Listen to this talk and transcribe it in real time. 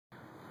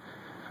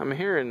I'm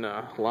here in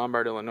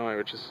Lombard, Illinois,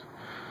 which is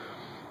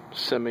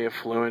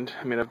semi-affluent.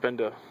 I mean, I've been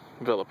to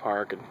Villa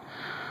Park, and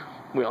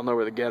we all know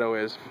where the ghetto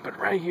is. But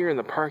right here in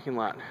the parking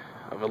lot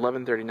of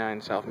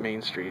 1139 South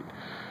Main Street,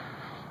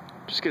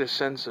 just get a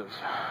sense of,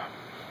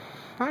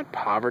 not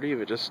poverty,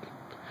 but just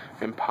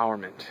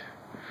empowerment.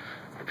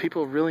 Where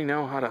people really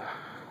know how to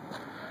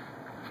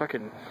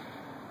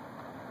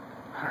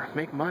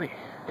make money.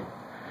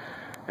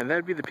 And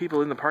that'd be the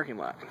people in the parking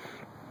lot.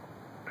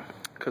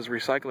 Because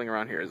recycling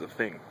around here is a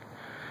thing.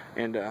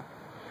 And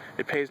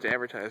it pays to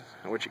advertise.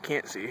 And what you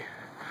can't see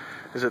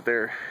is that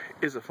there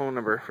is a phone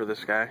number for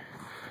this guy.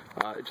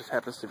 It just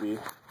happens to be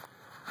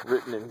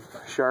written in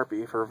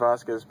Sharpie for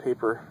Vasquez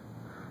Paper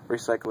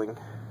Recycling.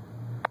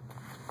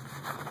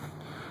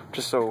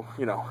 Just so,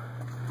 you know,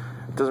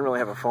 it doesn't really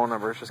have a phone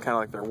number. It's just kind of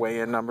like their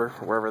weigh-in number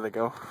for wherever they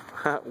go.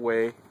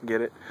 Way,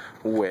 get it?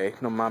 Way.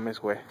 No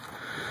mames, way.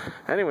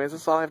 Anyways,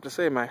 that's all I have to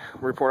say. My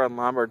report on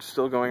Lombard's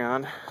still going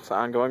on. It's an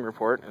ongoing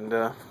report, and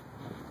I'm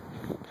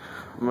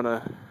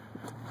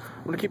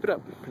gonna keep it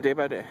up day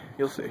by day.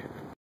 You'll see.